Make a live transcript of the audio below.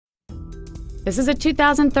This is a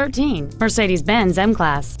 2013 Mercedes-Benz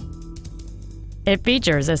M-Class. It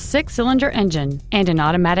features a 6-cylinder engine and an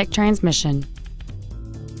automatic transmission.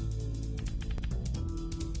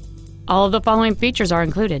 All of the following features are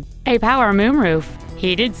included: a power moonroof,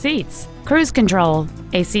 heated seats, cruise control,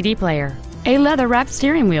 a CD player, a leather-wrapped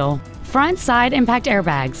steering wheel, front side impact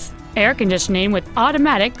airbags, air conditioning with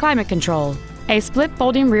automatic climate control, a split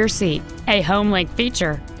folding rear seat, a home link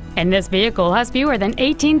feature, and this vehicle has fewer than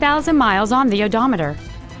 18,000 miles on the odometer.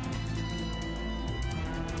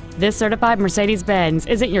 This certified Mercedes-Benz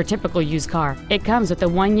isn't your typical used car. It comes with a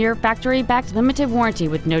 1-year factory-backed limited warranty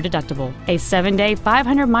with no deductible, a 7-day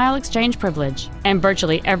 500-mile exchange privilege, and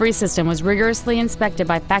virtually every system was rigorously inspected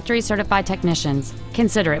by factory-certified technicians.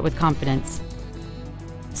 Consider it with confidence.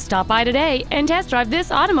 Stop by today and test drive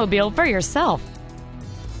this automobile for yourself.